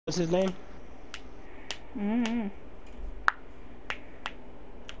What's his name?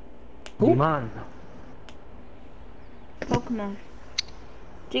 Demon. Pokemon.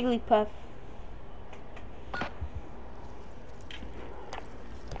 Jigglypuff.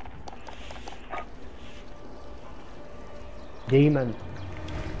 Demon.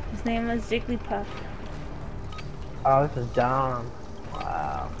 His name was Jigglypuff. Oh, this is Dom.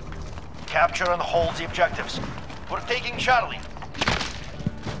 Wow. Capture and hold the objectives. We're taking Charlie.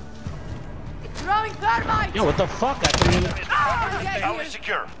 Throwing thermite! Yo, what the fuck? I couldn't even... Charlie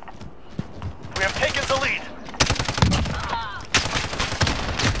secure. We have taken the lead.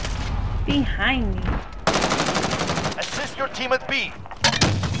 Behind me. Assist your team at B.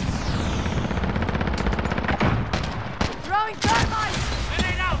 Throwing thermite!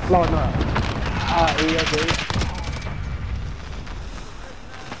 Floating up. EOD.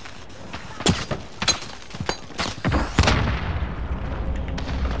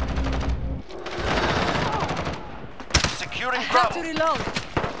 Securing Have to Bravo. reload!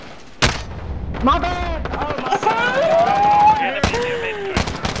 My bad! Oh, my bad!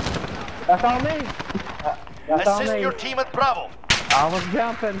 That's on me. That's on Assist me. your team at Bravo. I was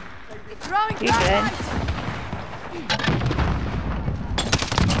jumping. Throwing You thermite!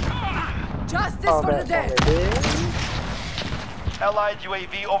 Justice Oh, for the that's dead! what they did. Allied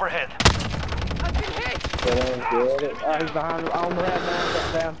UAV overhead. I've been hit! Get it. He's behind on the red man.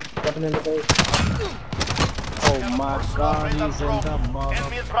 Step down. Stepping in the base. Oh my god, he's in the mother...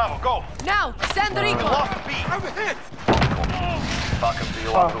 Enemy at Bravo. Go. Now, send the We recon! lost B. I'm hit. Falcon to you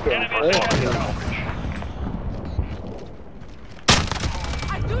on route.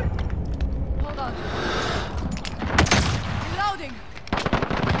 I do... Hold on. Reloading!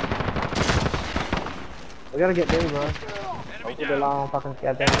 We gotta get D, bro. Don't be long fucking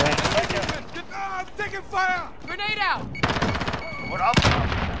goddamn guy. I'm taking fire. Grenade out! We're out.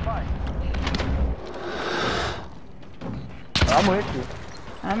 I'm with you.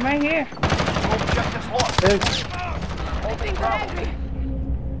 I'm right here. Objectives lost. Dude, I think they're angry!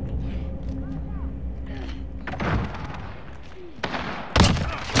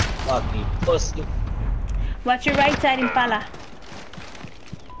 Fucking pussy. Watch your right side, Impala.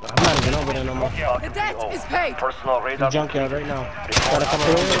 I'm not even over there no more. The debt is paid! Personal The radar. junkyard right now. Gotta come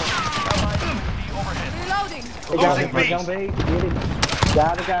around. Reloading! we got Losing him. base. Get him.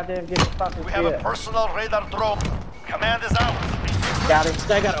 Gotta goddamn get the fucking We have a shit. personal radar drone. Command is out. Got him.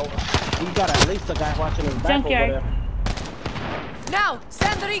 He got at least a guy watching his back Junkyard. over there. Now,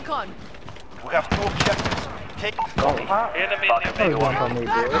 send the recon! We have two objectives. Take Enemy There's one for me,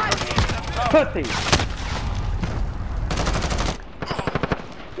 dude. Pussy.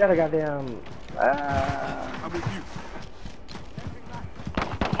 Gotta goddamn.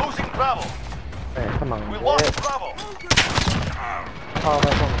 losing Bravo. Man, come on. We dude. lost Bravo. Oh,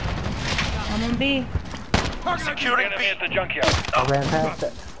 that's one. I'm on B. Securing B. at the junkyard. I ran past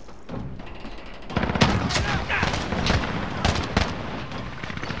it.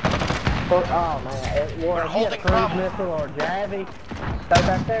 Oh man, it was We're holding cruise Bravo. missile or Javi. Stay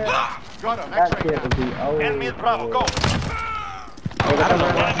back there. That shit would be over. Enemy at Bravo. Go. I don't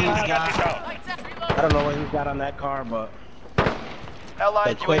know what he's got. I don't know what he's got on that car, but the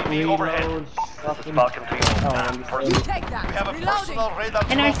Allied quick UAV overhead. reloads. Fucking... Falcon 3. You take that! We have a Reloading! personal radar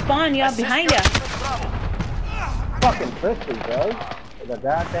In our drone. spawn, y'all, Assist behind your us. team at Bravo. Fucking pussy, bro. The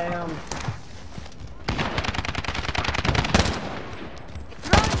goddamn.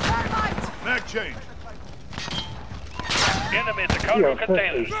 Throwing thermite! Mag change. Enemy at the cargo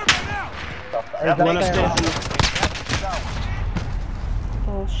containers. Hey, One back there. upstairs.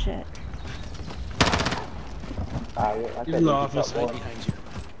 Bullshit. He's in the office right behind you.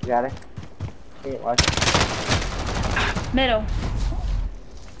 You got it? Yeah, watch it. Middle.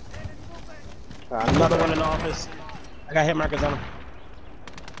 Another one in the office. I got hit markers on him.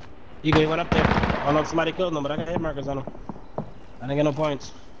 He went up there. I don't know if somebody killed him, but I got hit markers on him. I didn't get no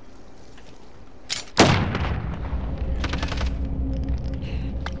points.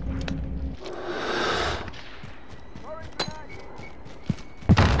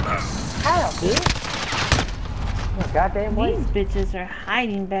 Ow, dude. Oh, goddamn way. These bitches are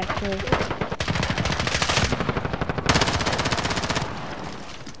hiding back there.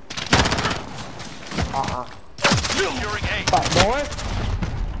 Securing A. Fuck, boy.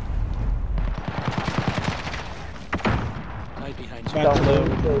 Right behind you. Don't Back to move,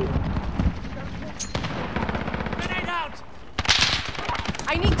 the... dude. Grenade out!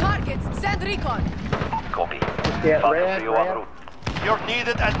 I need targets! Send recon! Copy. Just get Falcon red, 3 en red. route. You're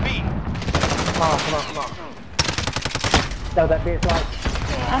needed at B. Come on, come on, come on. Throw that bitch like.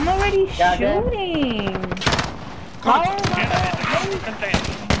 I'm already Goddamn. shooting. Oh, Enemy at the cargo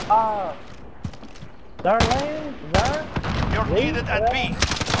containers. Darlene, there? You're needed at B.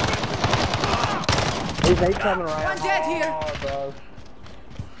 He's 8 coming around. One dead here. Oh,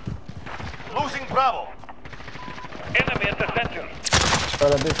 bro. Losing Bravo. Enemy at the center.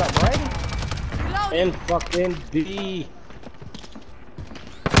 Better do something right. Reloading. In fucking B.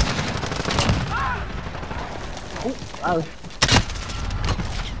 Oh,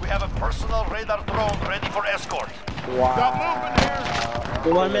 We have a personal radar drone ready for escort. wow.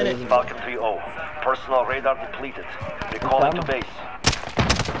 For 1 minute. Falcon 3-0. Personal radar depleted. Recalling to base.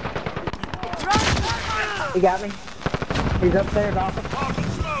 He got me. He's upstairs, officer.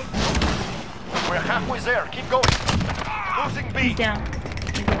 We're halfway there. Keep going. Losing B. He's down.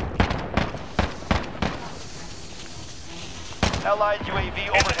 Allied UAV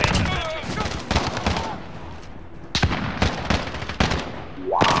overhead.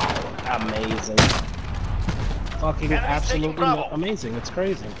 Amazing. Fucking Enemy absolutely taking Bravo. amazing. It's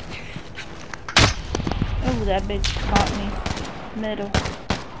crazy. Oh, that bitch caught me. Middle.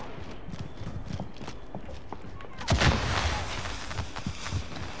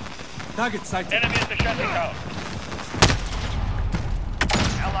 Enemy at the shanty house.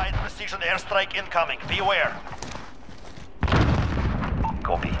 Allied precision airstrike incoming. Be aware.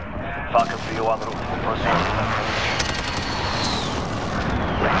 Copy. Falcon 3-0 en route for personal radar.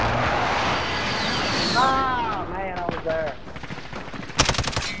 Ah, man, I was there.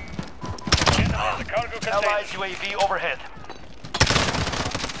 Enemy at the cargo Allied container. UAV overhead.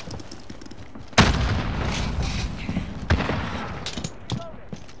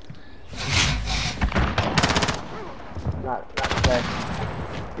 Not today.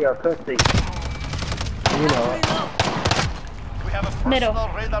 You're a pussy. You know it. We have a personal Middle.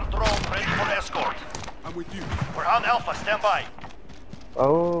 radar drone ready for escort. I'm with you. We're on Alpha. Stand by.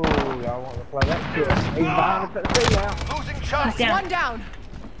 Oh, y'all want to play that shit. He's behind us at the sea now. Losing Charlie. Down. One down.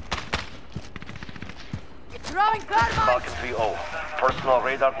 Throwing thermite. Falcon 3-0. Personal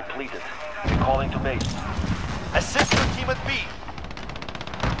radar depleted. Recalling to base. Assist your team at B.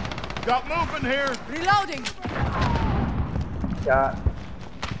 Got movement here. Reloading. Got.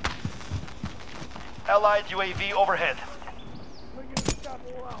 Allied UAV overhead.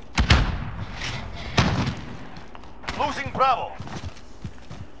 Losing Bravo.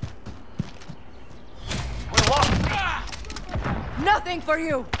 We lost. Nothing for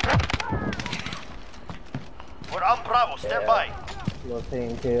you. We're on Bravo. Stand by. Little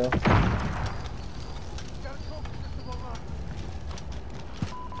team kill.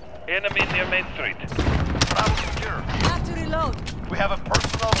 Enemy near Main Street. Bravo secure. Have to reload. We have a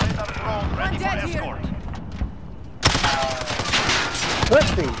personal radar drone ready for dead here. escort.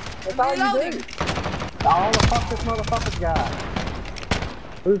 Pussy. That's all you Reloading. do. All the fuck this motherfucker got.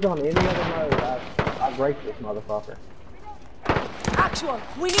 Who's on any other mode? I break this motherfucker. Actual.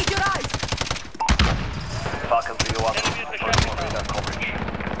 We need your eyes. Falcon 3-0 en Enemy route at the for personal shanty radar coverage.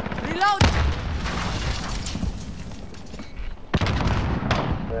 Reload.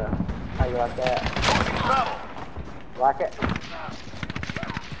 Yeah. How you like that? Losing Bravo. Like it?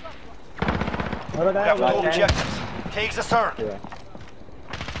 What did We I have no like that? objectives. Take the third. Yeah.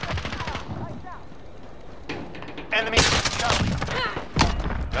 Enemy Charlie.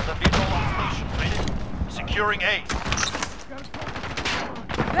 Got the vehicle on station. Ready? Securing A.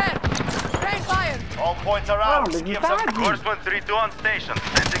 There. Rain fire. All points are Oh, ours. did you Give them find me? Horseman 3-2 on station.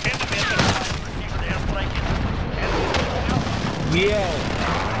 Sending Enemy at the precision airstrike. Yo.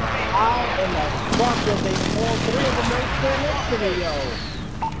 How in the fuck did they all three of them make their next to me, yo?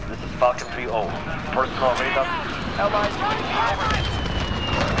 This is Falcon 3-0. Personal radar. Allies overhead.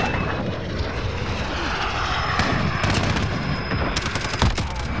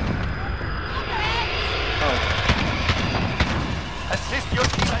 Assist your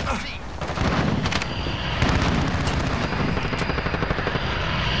team at C.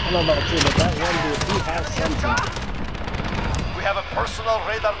 I don't know about you, but that one dude, he has something. We have a personal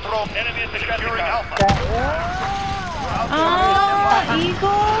radar drone. Enemy at the shanty Securing house. Alpha. Oh,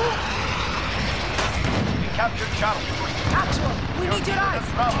 Eagle. We captured Charlie. Actual. We need your eyes.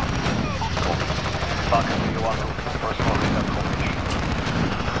 That's Bravo. Falcon 3-0 en route. Personal radar coverage.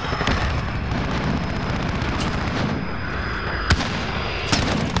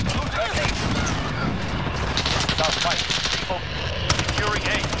 South fight. People securing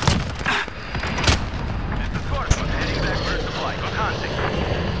A. This is Corson. Heading back for supply. Go contact.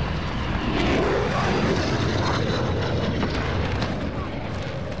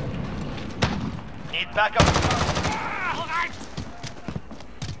 Need backup.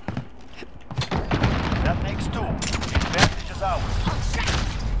 That makes two. The advantage is ours.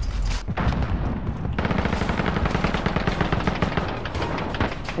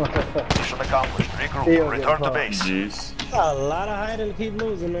 Mission accomplished. Regroup. Still Return to getting base. Jeez. A lot of hiding to keep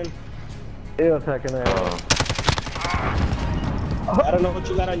losing, man. Still taking that. I don't know what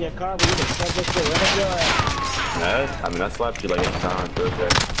you got on your car, but you can shove this shit right up your ass. I mean, I slapped you like 8 times, so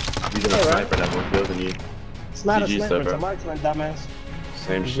it's using a sniper that more kills than you. It's not GG, a sniper, it's bro. a marksman, dumbass.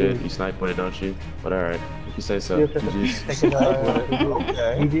 Same shit. You snipe with it, don't you? But alright. If you say so. Yeah, GG's. taking that.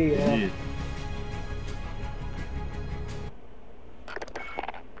 GG, yeah.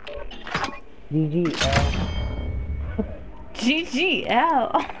 GG.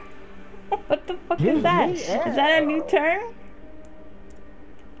 GGL. What the fuck is that? Is that a new term?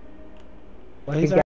 Well, he's